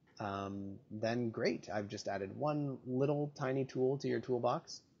 then great. I've just added one little tiny tool to your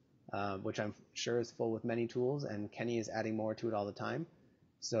toolbox, which I'm sure is full with many tools, and Kenny is adding more to it all the time.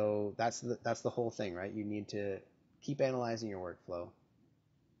 So that's the whole thing, right? You need to keep analyzing your workflow,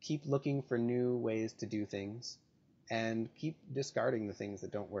 keep looking for new ways to do things, and keep discarding the things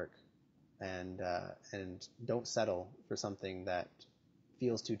that don't work, and don't settle for something that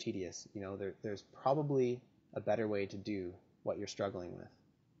feels too tedious. There's probably a better way to do what you're struggling with.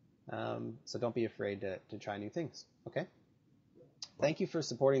 So don't be afraid to try new things. Okay. Thank you for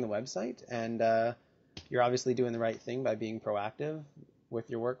supporting the website, and you're obviously doing the right thing by being proactive with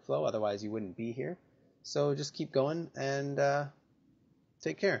your workflow. Otherwise, you wouldn't be here. So just keep going and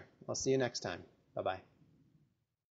take care. I'll see you next time. Bye-bye.